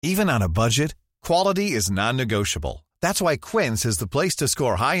Even on a budget, quality is non-negotiable. That's why Quince is the place to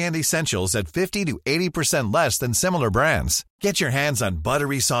score high-end essentials at 50 to 80% less than similar brands. Get your hands on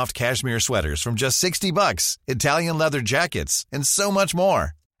buttery soft cashmere sweaters from just $60, Italian leather jackets, and so much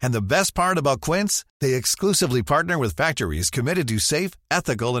more. And the best part about Quince, they exclusively partner with factories committed to safe,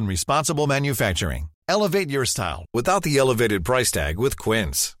 ethical, and responsible manufacturing. Elevate your style without the elevated price tag with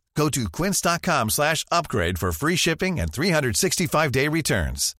Quince. Go to quince.com/upgrade for free shipping and 365-day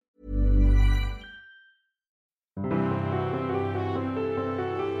returns.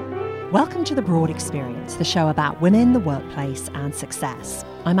 Welcome to The Broad Experience, the show about women, the workplace, and success.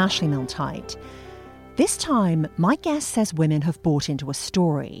 I'm Ashley Milne-Tyte. This time, my guest says women have bought into a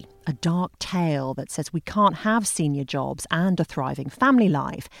story, a dark tale that says we can't have senior jobs and a thriving family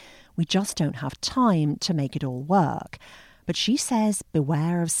life. We just don't have time to make it all work. But she says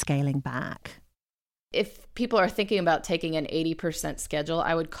beware of scaling back. If people are thinking about taking an 80% schedule,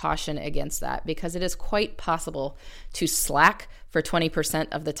 I would caution against that because it is quite possible to slack for 20%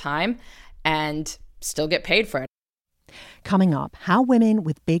 of the time and still get paid for it. Coming up, how women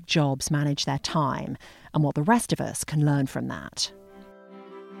with big jobs manage their time and what the rest of us can learn from that.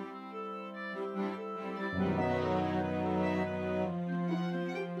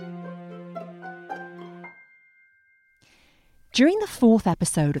 During the fourth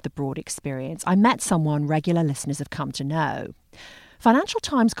episode of The Broad Experience, I met someone regular listeners have come to know. Financial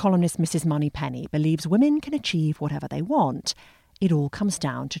Times columnist Mrs. Moneypenny believes women can achieve whatever they want. It all comes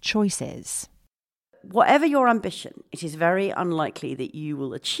down to choices. Whatever your ambition, it is very unlikely that you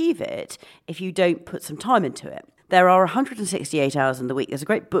will achieve it if you don't put some time into it. There are 168 hours in the week. There's a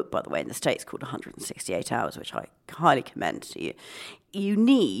great book, by the way, in the States called 168 Hours, which I highly commend to you. You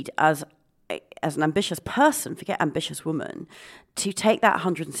need, as an ambitious person, forget ambitious woman, to take that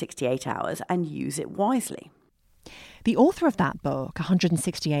 168 hours and use it wisely. The author of that book,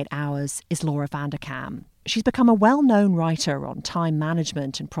 168 Hours, is Laura Vanderkam. She's become a well-known writer on time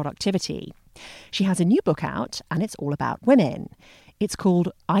management and productivity. She has a new book out, and it's all about women. It's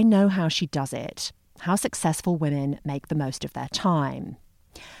called I Know How She Does It, How Successful Women Make the Most of Their Time.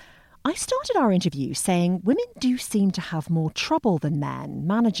 I started our interview saying women do seem to have more trouble than men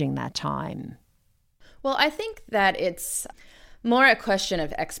managing their time. Well, I think that it's more a question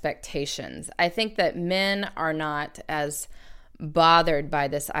of expectations. I think that men are not as bothered by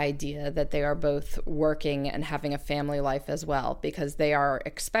this idea that they are both working and having a family life as well, because they are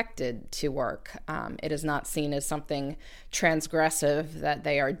expected to work. It is not seen as something transgressive that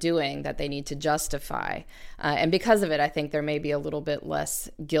they are doing that they need to justify. And because of it, I think there may be a little bit less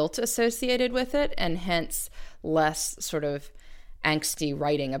guilt associated with it, and hence less sort of angsty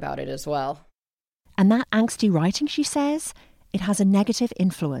writing about it as well. And that angsty writing, she says, it has a negative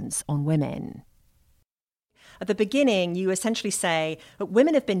influence on women. At the beginning, you essentially say that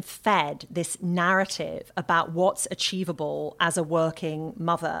women have been fed this narrative about what's achievable as a working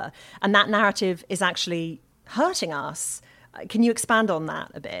mother, and that narrative is actually hurting us. Can you expand on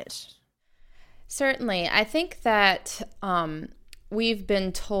that a bit? Certainly. I think that we've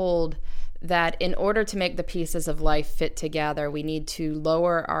been told that in order to make the pieces of life fit together, we need to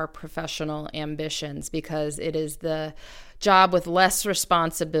lower our professional ambitions because it is the job with less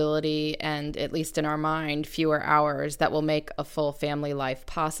responsibility and, at least in our mind, fewer hours that will make a full family life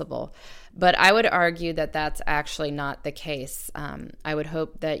possible. But I would argue that that's actually not the case. I would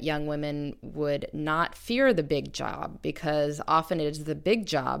hope that young women would not fear the big job because often it is the big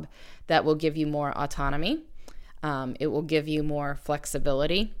job that will give you more autonomy. It will give you more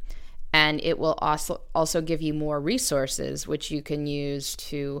flexibility. And it will also give you more resources, which you can use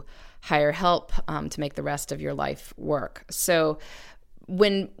to hire help to make the rest of your life work. So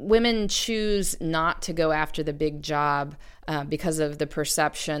when women choose not to go after the big job because of the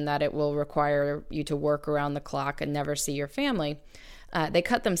perception that it will require you to work around the clock and never see your family, they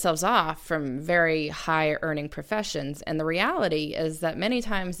cut themselves off from very high earning professions. And the reality is that many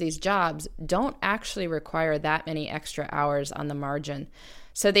times these jobs don't actually require that many extra hours on the margin.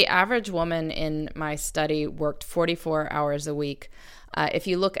 So the average woman in my study worked 44 hours a week. If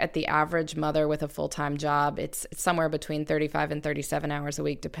you look at the average mother with a full-time job, it's somewhere between 35 and 37 hours a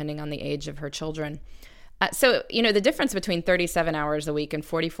week, depending on the age of her children. So, the difference between 37 hours a week and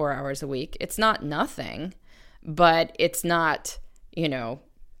 44 hours a week, it's not nothing, but it's not,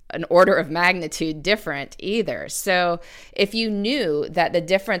 an order of magnitude different either. So if you knew that the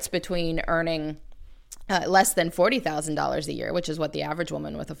difference between earning less than $40,000 a year, which is what the average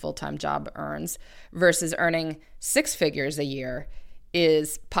woman with a full-time job earns, versus earning six figures a year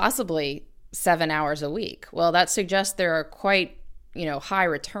is possibly 7 hours a week. Well, that suggests there are quite high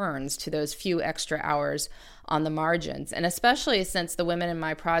returns to those few extra hours on the margins. And especially since the women in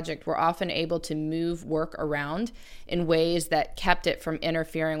my project were often able to move work around in ways that kept it from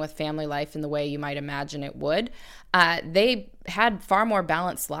interfering with family life in the way you might imagine it would, they had far more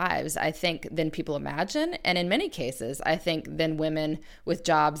balanced lives, I think, than people imagine. And in many cases, I think, than women with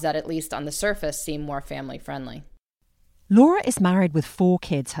jobs that, at least on the surface, seem more family friendly. Laura is married with 4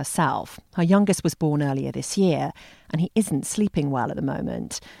 kids herself. Her youngest was born earlier this year, and he isn't sleeping well at the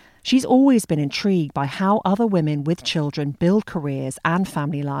moment. She's always been intrigued by how other women with children build careers and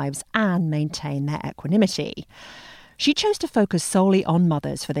family lives and maintain their equanimity. She chose to focus solely on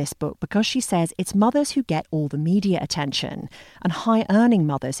mothers for this book because she says it's mothers who get all the media attention, and high-earning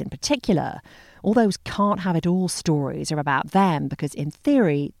mothers in particular. All those can't-have-it-all stories are about them because, in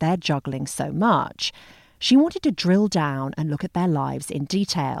theory, they're juggling so much. She wanted to drill down and look at their lives in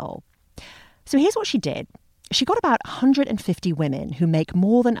detail. So here's what she did. She got about 150 women who make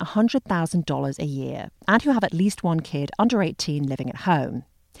more than $100,000 a year and who have at least one kid under 18 living at home.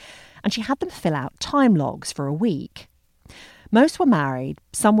 And she had them fill out time logs for a week. Most were married,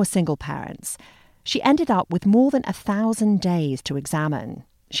 some were single parents. She ended up with more than 1,000 days to examine.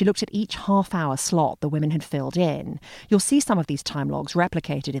 She looked at each half-hour slot the women had filled in. You'll see some of these time logs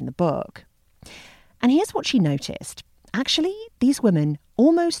replicated in the book. And here's what she noticed. Actually, these women,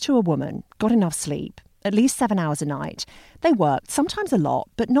 almost to a woman, got enough sleep, at least 7 hours a night. They worked, sometimes a lot,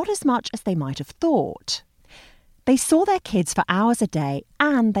 but not as much as they might have thought. They saw their kids for hours a day,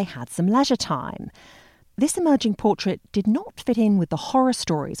 and they had some leisure time. This emerging portrait did not fit in with the horror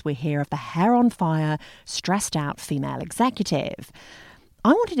stories we hear of the hair-on-fire, stressed-out female executive.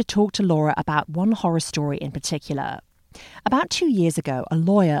 I wanted to talk to Laura about one horror story in particular. About 2 years ago, a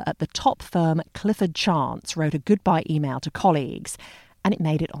lawyer at the top firm Clifford Chance wrote a goodbye email to colleagues, and it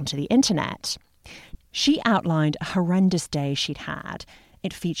made it onto the internet. She outlined a horrendous day she'd had.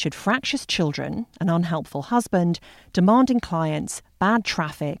 It featured fractious children, an unhelpful husband, demanding clients, bad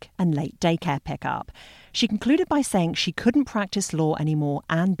traffic, and late daycare pickup. She concluded by saying she couldn't practice law anymore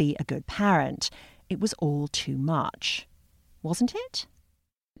and be a good parent. It was all too much. Wasn't it?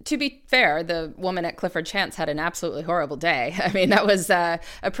 To be fair, the woman at Clifford Chance had an absolutely horrible day. I mean, that was a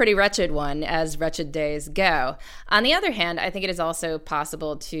pretty wretched one, as wretched days go. On the other hand, I think it is also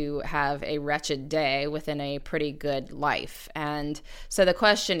possible to have a wretched day within a pretty good life. And so the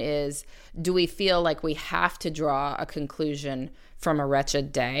question is, do we feel like we have to draw a conclusion from a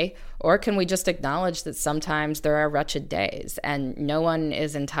wretched day, or can we just acknowledge that sometimes there are wretched days and no one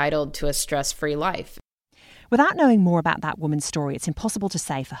is entitled to a stress-free life? Without knowing more about that woman's story, it's impossible to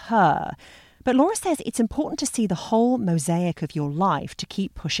say for her. But Laura says it's important to see the whole mosaic of your life to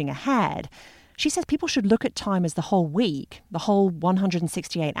keep pushing ahead. She says people should look at time as the whole week, the whole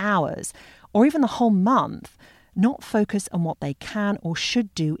 168 hours, or even the whole month, not focus on what they can or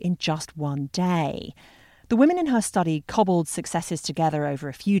should do in just one day. The women in her study cobbled successes together over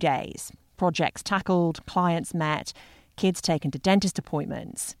a few days. Projects tackled, clients met, kids taken to dentist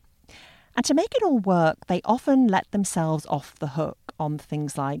appointments. And to make it all work, they often let themselves off the hook on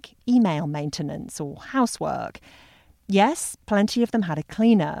things like email maintenance or housework. Yes, plenty of them had a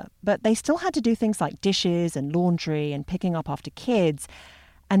cleaner, but they still had to do things like dishes and laundry and picking up after kids,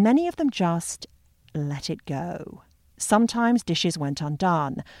 and many of them just let it go. Sometimes dishes went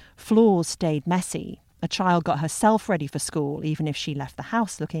undone, floors stayed messy, a child got herself ready for school even if she left the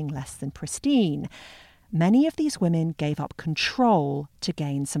house looking less than pristine. Many of these women gave up control to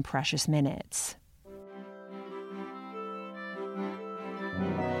gain some precious minutes.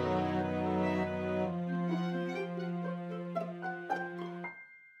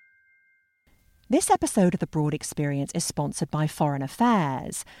 This episode of The Broad Experience is sponsored by Foreign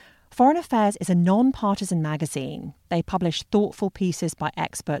Affairs. Foreign Affairs is a non-partisan magazine. They publish thoughtful pieces by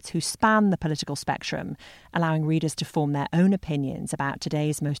experts who span the political spectrum, allowing readers to form their own opinions about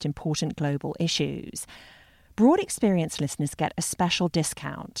today's most important global issues. Broad Experience listeners get a special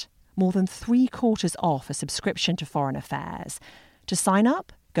discount, more than 3/4 off a subscription to Foreign Affairs. To sign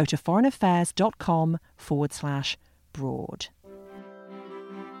up, go to foreignaffairs.com/broad.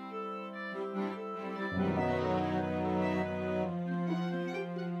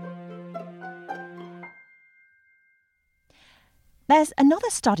 There's another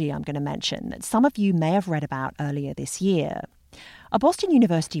study I'm going to mention that some of you may have read about earlier this year. A Boston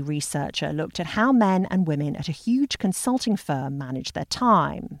University researcher looked at how men and women at a huge consulting firm manage their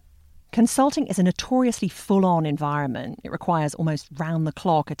time. Consulting is a notoriously full-on environment. It requires almost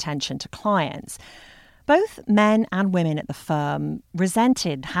round-the-clock attention to clients. Both men and women at the firm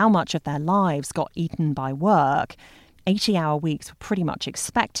resented how much of their lives got eaten by work. 80-hour weeks were pretty much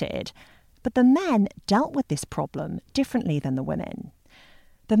expected. But the men dealt with this problem differently than the women.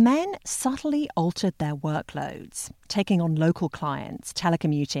 The men subtly altered their workloads, taking on local clients,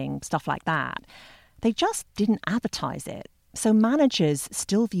 telecommuting, stuff like that. They just didn't advertise it. So managers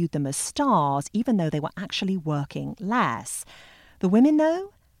still viewed them as stars, even though they were actually working less. The women,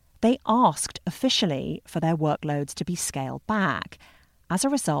 though, they asked officially for their workloads to be scaled back. As a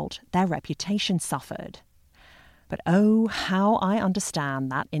result, their reputation suffered. But oh, how I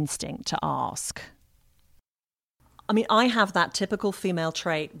understand that instinct to ask. I mean, I have that typical female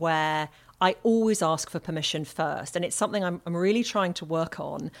trait where I always ask for permission first, and it's something I'm really trying to work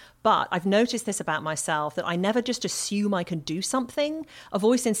on. But I've noticed this about myself, that I never just assume I can do something. A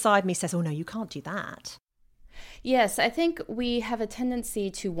voice inside me says, oh, no, you can't do that. Yes, I think we have a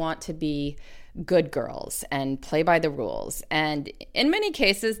tendency to want to be good girls and play by the rules. And in many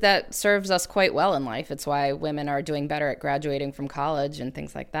cases, that serves us quite well in life. It's why women are doing better at graduating from college and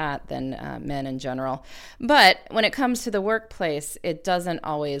things like that than men in general. But when it comes to the workplace, it doesn't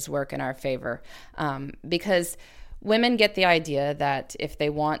always work in our favor because women get the idea that if they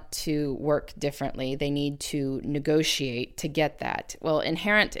want to work differently, they need to negotiate to get that. Well,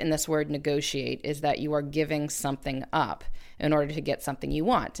 inherent in this word negotiate is that you are giving something up in order to get something you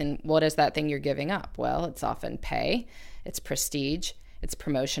want. And what is that thing you're giving up? Well, it's often pay, it's prestige, it's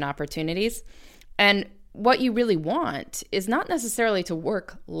promotion opportunities. And what you really want is not necessarily to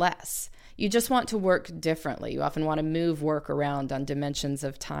work less. You just want to work differently. You often want to move work around on dimensions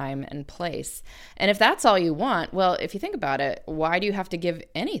of time and place. And if that's all you want, well, if you think about it, why do you have to give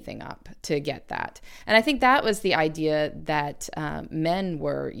anything up to get that? And I think that was the idea that men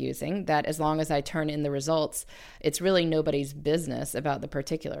were using, that as long as I turn in the results, it's really nobody's business about the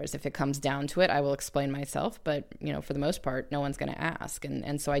particulars. If it comes down to it, I will explain myself, but for the most part, no one's going to ask.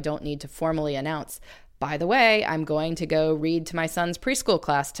 And so I don't need to formally announce, by the way, I'm going to go read to my son's preschool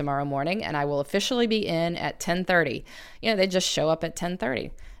class tomorrow morning, and I will officially be in at 10:30. They just show up at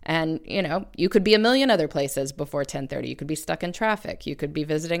 10:30. And, you could be a million other places before 10:30. You could be stuck in traffic. You could be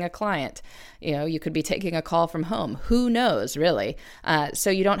visiting a client. You could be taking a call from home. Who knows, really?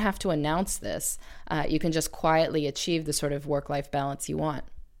 So you don't have to announce this. You can just quietly achieve the sort of work-life balance you want.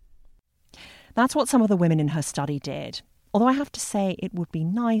 That's what some of the women in her study did. Although I have to say it would be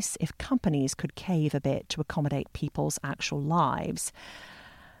nice if companies could cave a bit to accommodate people's actual lives.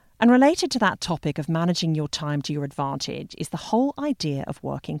 And related to that topic of managing your time to your advantage is the whole idea of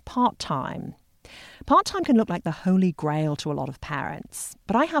working part-time. Part-time can look like the holy grail to a lot of parents,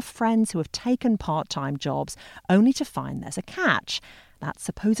 but I have friends who have taken part-time jobs only to find there's a catch. That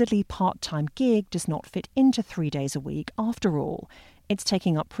supposedly part-time gig does not fit into 3 days a week after all. It's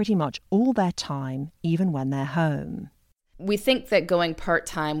taking up pretty much all their time, even when they're home. We think that going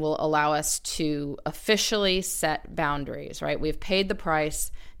part-time will allow us to officially set boundaries, right? We've paid the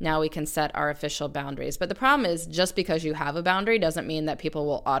price. Now we can set our official boundaries. But the problem is just because you have a boundary doesn't mean that people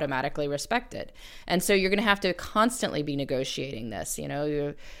will automatically respect it. And so you're going to have to constantly be negotiating this.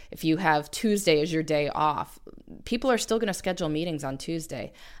 If you have Tuesday as your day off, people are still going to schedule meetings on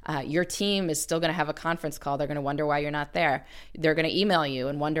Tuesday. Your team is still going to have a conference call. They're going to wonder why you're not there. They're going to email you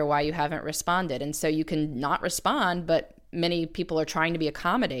and wonder why you haven't responded. And so you can not respond, but many people are trying to be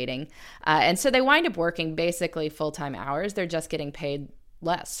accommodating. And so they wind up working basically full-time hours. They're just getting paid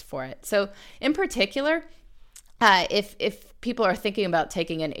less for it. So in particular, if people are thinking about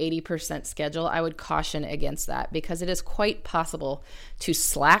taking an 80% schedule, I would caution against that because it is quite possible to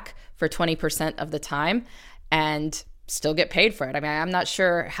slack for 20% of the time and still get paid for it. I mean, I'm not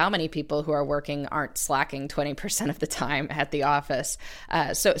sure how many people who are working aren't slacking 20% of the time at the office.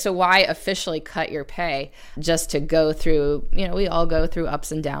 So why officially cut your pay just to go through, we all go through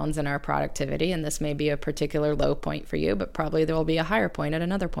ups and downs in our productivity, and this may be a particular low point for you, but probably there will be a higher point at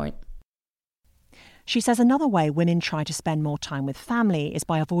another point. She says another way women try to spend more time with family is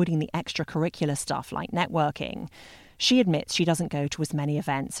by avoiding the extracurricular stuff like networking. She admits she doesn't go to as many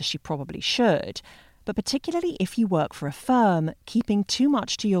events as she probably should. But particularly if you work for a firm, keeping too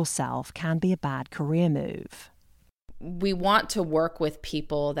much to yourself can be a bad career move. We want to work with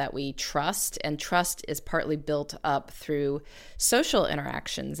people that we trust, and trust is partly built up through social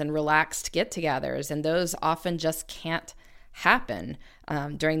interactions and relaxed get-togethers, and those often just can't happen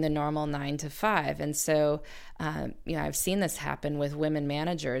during the normal 9 to 5. And so, I've seen this happen with women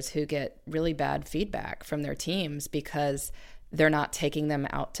managers who get really bad feedback from their teams because they're not taking them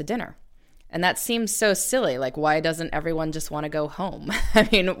out to dinner. And that seems so silly. Like, why doesn't everyone just want to go home? I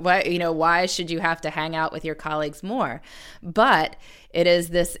mean, why should you have to hang out with your colleagues more? But it is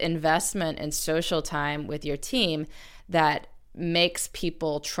this investment in social time with your team that makes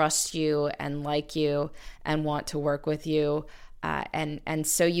people trust you and like you and want to work with you. And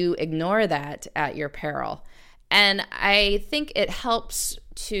so you ignore that at your peril. And I think it helps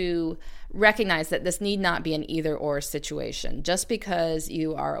to recognize that this need not be an either-or situation. Just because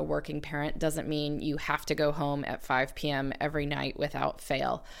you are a working parent doesn't mean you have to go home at 5 p.m. every night without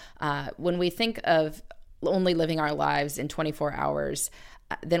fail. When we think of only living our lives in 24 hours,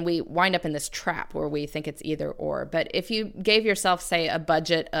 then we wind up in this trap where we think it's either or. But if you gave yourself, say, a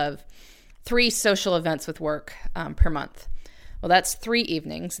budget of 3 social events with work per month, well, that's 3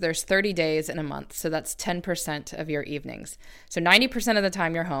 evenings. There's 30 days in a month, so that's 10% of your evenings. So 90% of the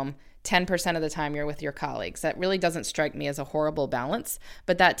time you're home, 10% of the time you're with your colleagues. That really doesn't strike me as a horrible balance,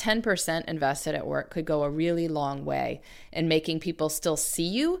 but that 10% invested at work could go a really long way in making people still see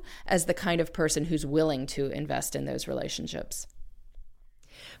you as the kind of person who's willing to invest in those relationships.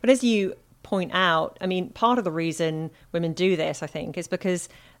 But as you point out, I mean, part of the reason women do this, I think, is because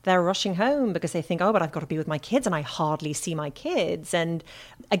they're rushing home because they think, oh, but I've got to be with my kids and I hardly see my kids. And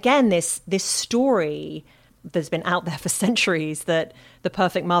again, this story that's been out there for centuries that the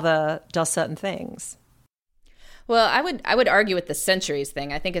perfect mother does certain things. Well, I would argue with the centuries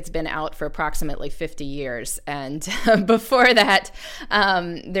thing. I think it's been out for approximately 50 years. And before that,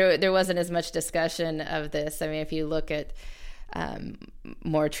 there wasn't as much discussion of this. I mean, if you look at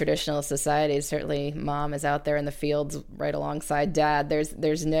more traditional societies, certainly mom is out there in the fields right alongside dad.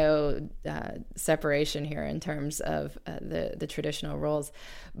 There's no separation here in terms of the traditional roles.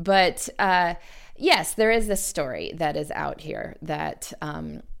 But yes, there is this story that is out here that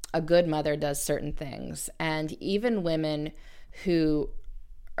a good mother does certain things. And even women who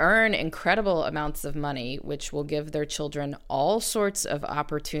earn incredible amounts of money, which will give their children all sorts of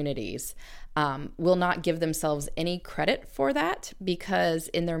opportunities, will not give themselves any credit for that, because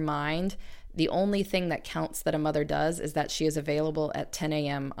in their mind, the only thing that counts that a mother does is that she is available at 10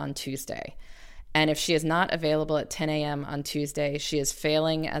 a.m. on Tuesday. And if she is not available at 10 a.m. on Tuesday, she is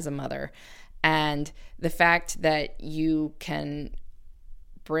failing as a mother. And the fact that you can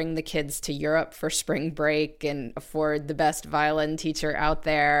bring the kids to Europe for spring break and afford the best violin teacher out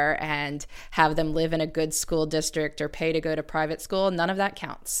there and have them live in a good school district or pay to go to private school, none of that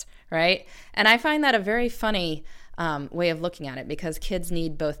counts, right? And I find that a very funny way of looking at it, because kids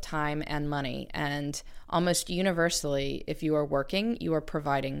need both time and money. And almost universally, if you are working, you are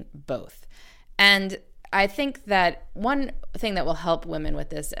providing both. And I think that one thing that will help women with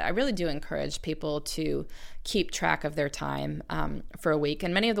this, I really do encourage people to keep track of their time for a week.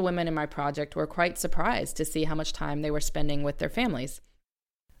 And many of the women in my project were quite surprised to see how much time they were spending with their families.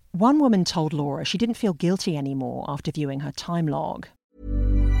 One woman told Laura she didn't feel guilty anymore after viewing her time log.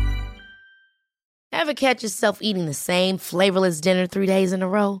 Ever catch yourself eating the same flavorless dinner 3 days in a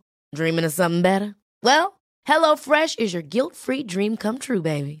row? Dreaming of something better? Well, HelloFresh is your guilt-free dream come true,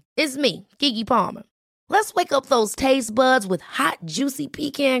 baby. It's me, Keke Palmer. Let's wake up those taste buds with hot, juicy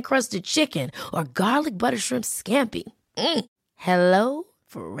pecan-crusted chicken or garlic butter shrimp scampi. Hello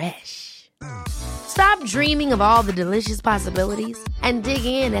Fresh. Stop dreaming of all the delicious possibilities and dig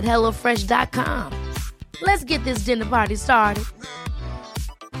in at HelloFresh.com. Let's get this dinner party started.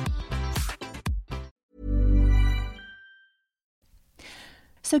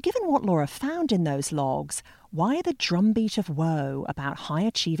 So given what Laura found in those logs, why the drumbeat of woe about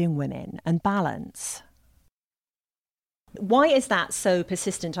high-achieving women and balance? Why is that so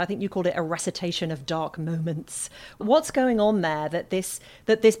persistent? I think you called it a recitation of dark moments. What's going on there that this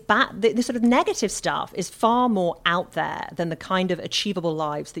sort of negative stuff is far more out there than the kind of achievable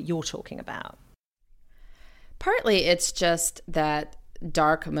lives that you're talking about? Partly it's just that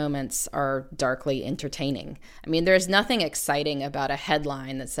dark moments are darkly entertaining. I mean, there's nothing exciting about a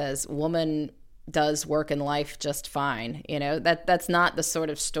headline that says woman does work in life just fine. You know, that's not the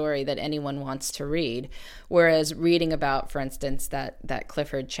sort of story that anyone wants to read. Whereas reading about, for instance, that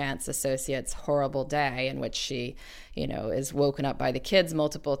Clifford Chance associate's horrible day in which she, you know, is woken up by the kids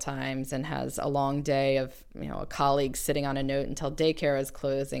multiple times and has a long day of, you know, a colleague sitting on a note until daycare is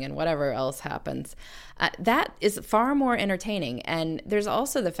closing and whatever else happens. That is far more entertaining. And there's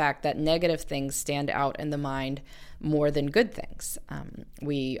also the fact that negative things stand out in the mind more than good things.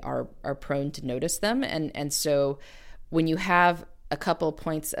 We are prone to notice them. And so when you have a couple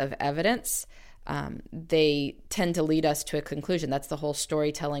points of evidence, they tend to lead us to a conclusion. That's the whole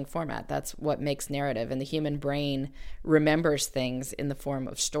storytelling format. That's what makes narrative. And the human brain remembers things in the form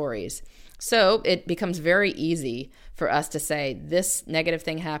of stories. So it becomes very easy for us to say, this negative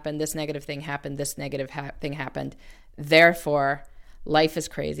thing happened, this negative thing happened, this negative thing happened. Therefore, life is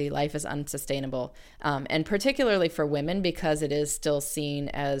crazy, life is unsustainable, and particularly for women, because it is still seen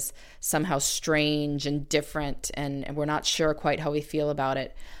as somehow strange and different, and we're not sure quite how we feel about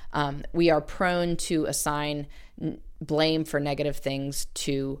it. We are prone to assign blame for negative things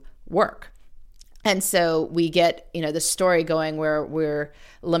to work. And so we get, the story going where we're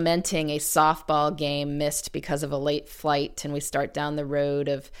lamenting a softball game missed because of a late flight, and we start down the road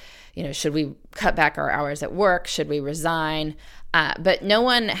of, should we cut back our hours at work? Should we resign? But no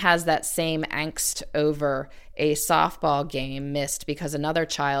one has that same angst over a softball game missed because another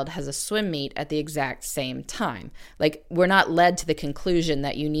child has a swim meet at the exact same time. Like, we're not led to the conclusion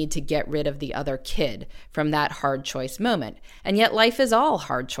that you need to get rid of the other kid from that hard choice moment. And yet life is all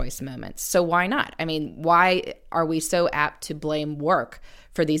hard choice moments. So why not? I mean, why are we so apt to blame work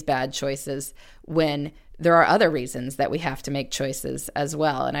for these bad choices when there are other reasons that we have to make choices as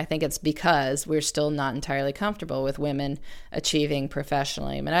well? And I think it's because we're still not entirely comfortable with women achieving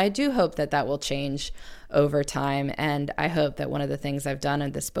professionally. But I do hope that that will change over time. And I hope that one of the things I've done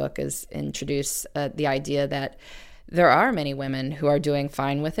in this book is introduce the idea that there are many women who are doing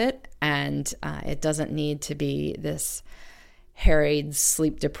fine with it. And it doesn't need to be this harried,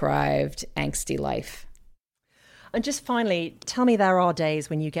 sleep-deprived, angsty life. And just finally, tell me, there are days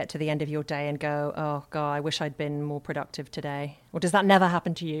when you get to the end of your day and go, oh, God, I wish I'd been more productive today. Or does that never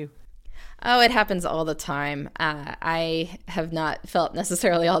happen to you? Oh, it happens all the time. I have not felt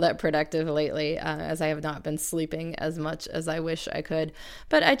necessarily all that productive lately, as I have not been sleeping as much as I wish I could.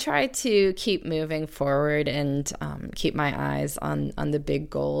 But I try to keep moving forward and keep my eyes on the big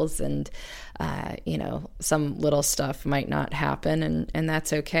goals. And, some little stuff might not happen, and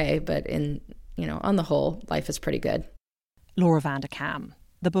that's okay. But on the whole, life is pretty good. Laura Vanderkam.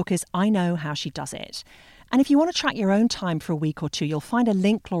 The book is I Know How She Does It. And if you want to track your own time for a week or two, you'll find a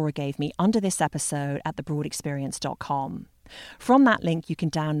link Laura gave me under this episode at thebroadexperience.com. From that link, you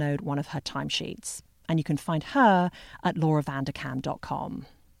can download one of her timesheets. And you can find her at lauravanderkam.com.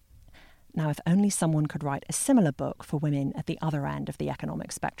 Now, if only someone could write a similar book for women at the other end of the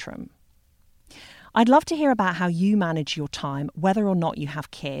economic spectrum. I'd love to hear about how you manage your time, whether or not you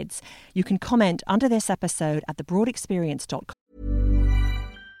have kids. You can comment under this episode at thebroadexperience.com.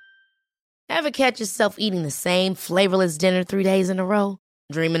 Ever catch yourself eating the same flavorless dinner 3 days in a row?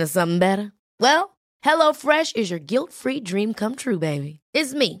 Dreaming of something better? Well, HelloFresh is your guilt-free dream come true, baby.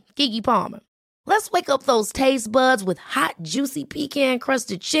 It's me, Keke Palmer. Let's wake up those taste buds with hot, juicy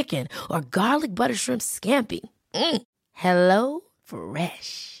pecan-crusted chicken or garlic butter shrimp scampi. Hello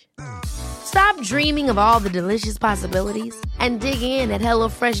Fresh. Stop dreaming of all the delicious possibilities and dig in at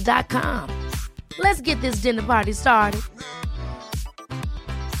HelloFresh.com. Let's get this dinner party started.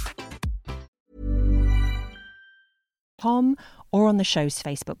 Or on the show's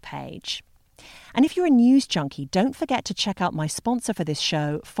Facebook page. And if you're a news junkie, don't forget to check out my sponsor for this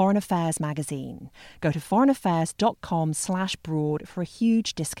show, Foreign Affairs magazine. Go to foreignaffairs.com/broad for a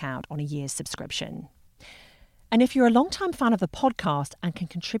huge discount on a year's subscription. And if you're a longtime fan of the podcast and can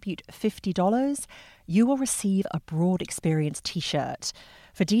contribute $50, you will receive a Broad Experience t-shirt.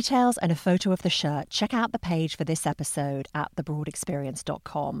 For details and a photo of the shirt, check out the page for this episode at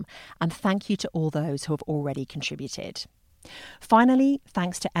thebroadexperience.com. And thank you to all those who have already contributed. Finally,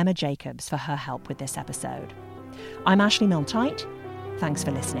 thanks to Emma Jacobs for her help with this episode. I'm Ashley Milne-Tyte. Thanks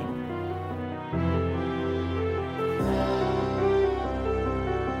for listening.